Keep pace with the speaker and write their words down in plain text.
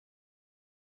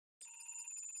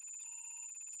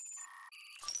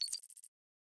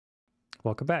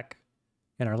Welcome back.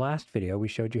 In our last video, we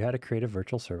showed you how to create a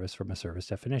virtual service from a service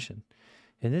definition.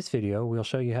 In this video, we'll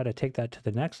show you how to take that to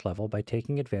the next level by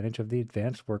taking advantage of the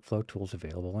advanced workflow tools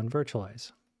available in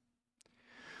Virtualize.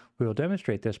 We will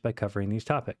demonstrate this by covering these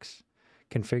topics: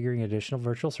 configuring additional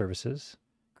virtual services,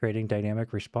 creating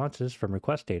dynamic responses from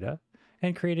request data,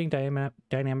 and creating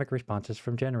dynamic responses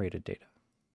from generated data.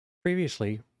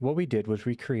 Previously, what we did was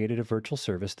we created a virtual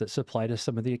service that supplied us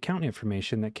some of the account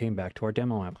information that came back to our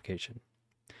demo application.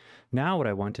 Now what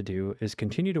I want to do is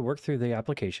continue to work through the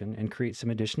application and create some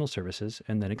additional services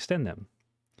and then extend them.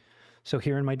 So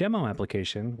here in my demo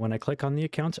application, when I click on the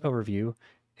accounts overview,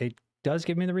 it does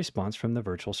give me the response from the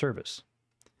virtual service.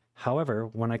 However,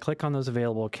 when I click on those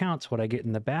available accounts, what I get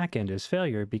in the back end is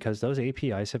failure because those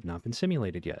APIs have not been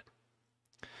simulated yet.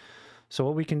 So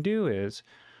what we can do is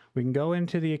we can go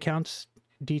into the accounts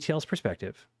details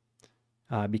perspective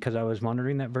because I was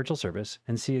monitoring that virtual service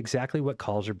and see exactly what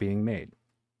calls are being made.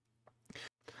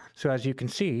 So as you can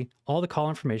see, all the call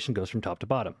information goes from top to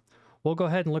bottom. We'll go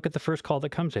ahead and look at the first call that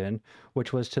comes in,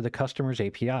 which was to the customer's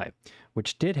API,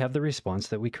 which did have the response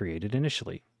that we created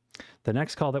initially. The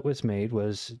next call that was made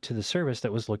was to the service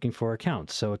that was looking for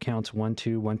accounts, so accounts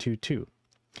 12122,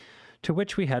 to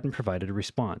which we hadn't provided a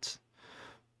response.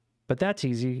 But that's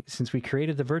easy. Since we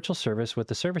created the virtual service with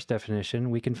the service definition,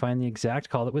 we can find the exact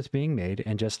call that was being made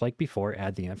and, just like before,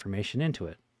 add the information into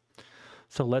it.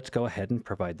 So let's go ahead and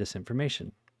provide this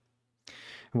information.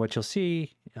 And what you'll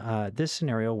see, this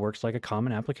scenario works like a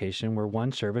common application where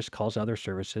one service calls other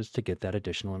services to get that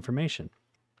additional information.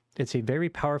 It's a very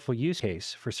powerful use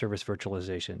case for service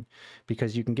virtualization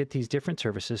because you can get these different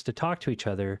services to talk to each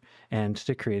other and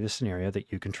to create a scenario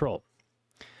that you control.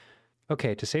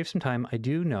 Okay, to save some time, I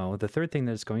do know the third thing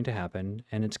that's going to happen,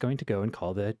 and it's going to go and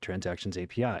call the transactions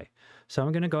API. So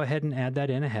I'm going to go ahead and add that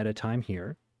in ahead of time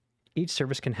here. Each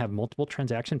service can have multiple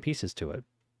transaction pieces to it.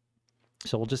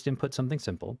 So we'll just input something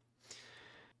simple.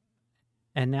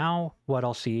 And now what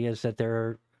I'll see is that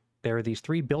there are these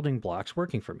three building blocks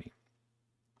working for me.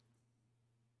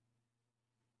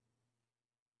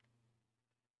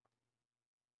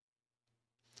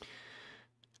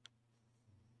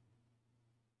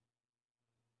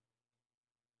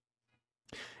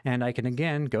 And I can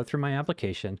again go through my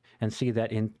application and see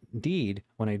that indeed,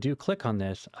 when I do click on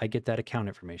this, I get that account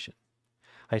information.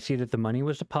 I see that the money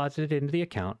was deposited into the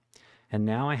account, and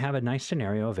now I have a nice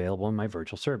scenario available in my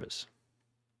virtual service.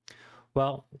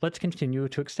 Well, let's continue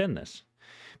to extend this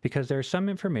because there's some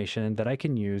information that I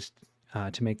can use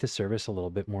to make this service a little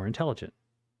bit more intelligent.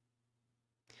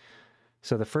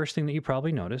 So the first thing that you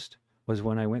probably noticed was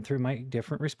when I went through my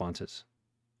different responses,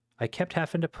 I kept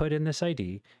having to put in this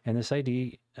ID, and this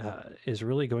ID is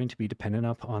really going to be dependent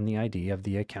upon the ID of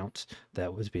the account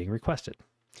that was being requested,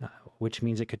 which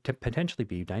means it could potentially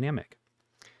be dynamic.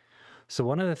 So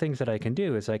one of the things that I can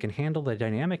do is I can handle the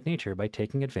dynamic nature by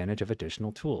taking advantage of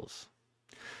additional tools.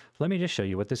 Let me just show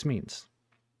you what this means.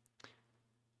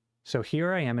 So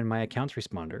here I am in my accounts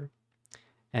responder,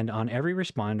 and on every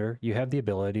responder, you have the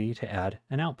ability to add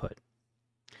an output.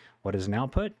 What is an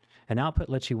output? An output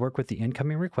lets you work with the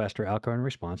incoming request or outgoing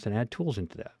response and add tools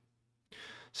into that.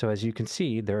 So as you can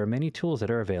see, there are many tools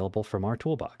that are available from our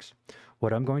toolbox.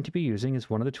 What I'm going to be using is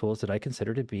one of the tools that I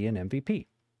consider to be an MVP.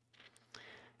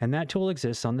 And that tool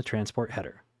exists on the transport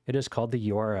header. It is called the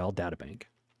URL databank.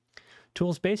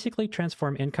 Tools basically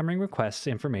transform incoming requests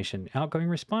information, outgoing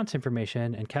response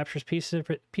information, and captures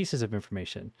pieces of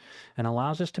information, and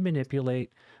allows us to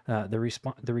manipulate the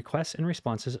requests and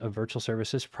responses of virtual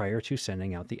services prior to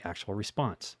sending out the actual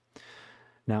response.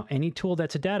 Now, any tool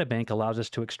that's a databank allows us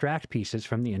to extract pieces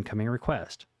from the incoming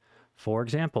request. For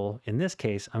example, in this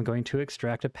case, I'm going to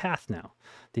extract a path now.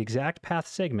 The exact path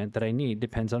segment that I need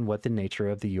depends on what the nature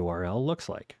of the URL looks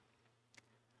like.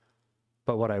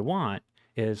 But what I want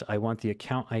is I want the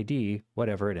account ID,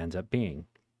 whatever it ends up being.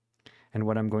 And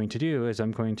what I'm going to do is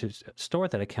I'm going to store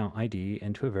that account ID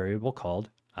into a variable called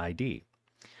ID.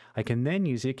 I can then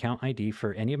use the account ID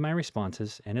for any of my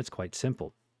responses, and it's quite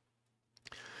simple.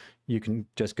 You can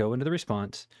just go into the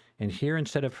response, and here,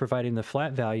 instead of providing the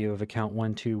flat value of account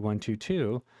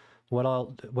 12122, what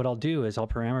I'll do is I'll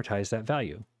parameterize that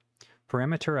value.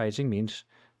 Parameterizing means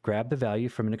grab the value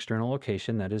from an external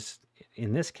location that is,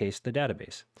 in this case, the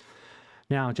database.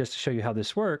 Now, just to show you how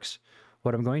this works,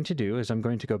 what I'm going to do is I'm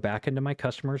going to go back into my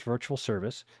customer's virtual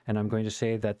service, and I'm going to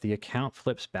say that the account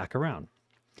flips back around.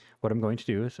 What I'm going to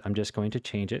do is I'm just going to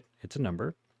change it. It's a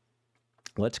number.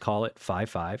 Let's call it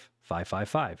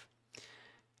 55555.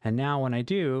 And now when I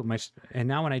do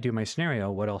my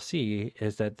scenario, what I'll see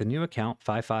is that the new account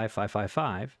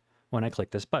 55555, when I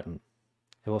click this button,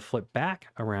 it will flip back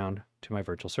around to my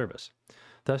virtual service.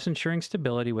 thus ensuring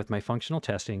stability with my functional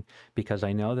testing because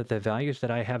I know that the values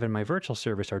that I have in my virtual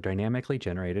service are dynamically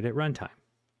generated at runtime.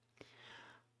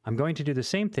 I'm going to do the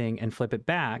same thing and flip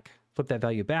that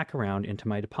value back around into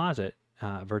my deposit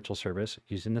virtual service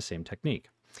using the same technique.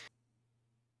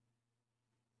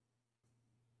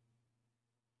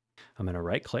 I'm going to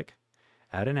right click,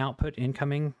 add an output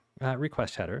incoming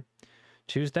request header,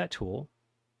 choose that tool,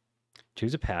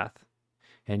 choose a path,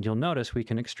 and you'll notice we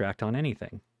can extract on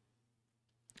anything.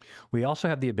 We also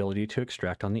have the ability to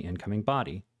extract on the incoming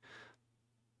body.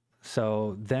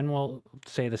 So then we'll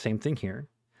say the same thing here.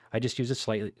 I just use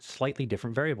a slightly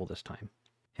different variable this time.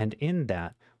 And in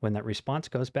that, when that response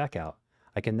goes back out,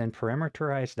 I can then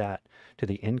parameterize that to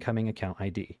the incoming account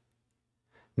ID.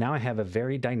 Now I have a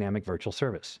very dynamic virtual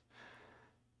service.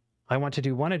 I want to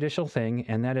do one additional thing,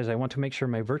 and that is I want to make sure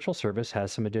my virtual service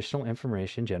has some additional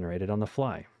information generated on the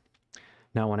fly.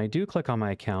 Now, when I do click on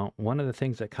my account, one of the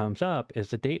things that comes up is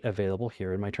the date available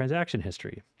here in my transaction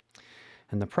history.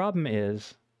 And the problem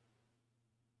is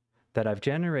that I've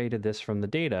generated this from the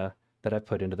data that I've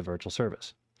put into the virtual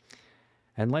service.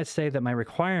 And let's say that my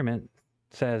requirement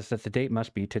says that the date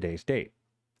must be today's date.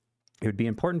 It would be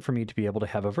important for me to be able to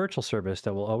have a virtual service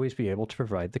that will always be able to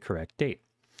provide the correct date.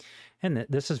 And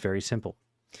this is very simple.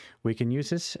 We can use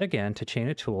this again to chain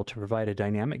a tool to provide a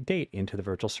dynamic date into the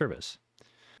virtual service.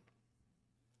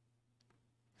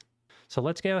 So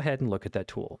let's go ahead and look at that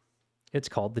tool. It's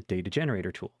called the data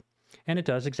generator tool, and it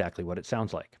does exactly what it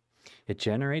sounds like. It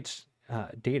generates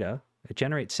data. It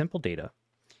generates simple data.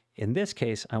 In this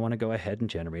case, I want to go ahead and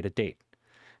generate a date.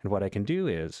 And what I can do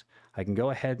is I can go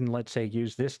ahead and let's say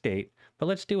use this date, but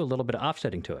let's do a little bit of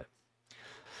offsetting to it.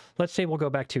 Let's say we'll go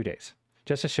back 2 days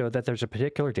just to show that there's a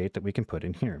particular date that we can put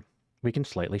in here. We can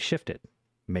slightly shift it,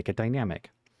 make it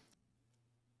dynamic.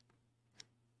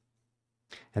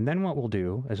 And then what we'll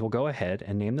do is we'll go ahead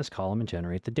and name this column and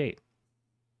generate the date.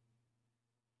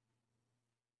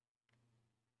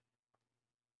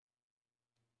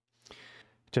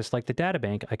 Just like the data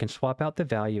bank, I can swap out the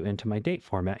value into my date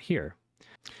format here.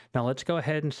 Now let's go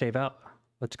ahead and save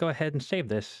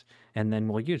this, and then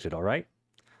we'll use it, all right?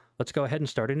 Let's go ahead and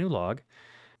start a new log.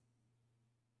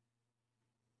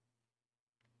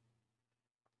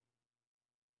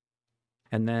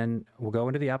 And then we'll go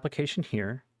into the application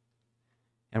here,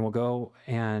 and we'll go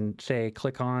and say,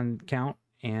 click on count,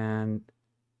 and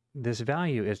this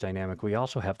value is dynamic. We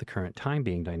also have the current time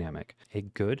being dynamic. A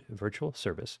good virtual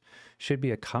service should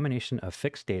be a combination of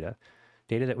fixed data,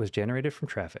 data that was generated from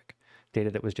traffic, data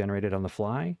that was generated on the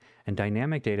fly, and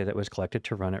dynamic data that was collected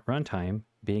to run at runtime.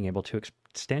 Being able to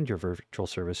extend your virtual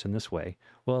service in this way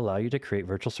will allow you to create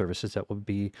virtual services that will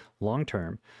be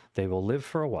long-term, they will live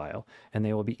for a while, and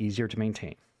they will be easier to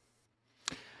maintain.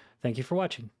 Thank you for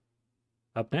watching.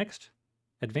 Up next,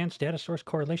 advanced data source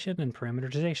correlation and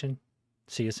parameterization.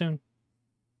 See you soon.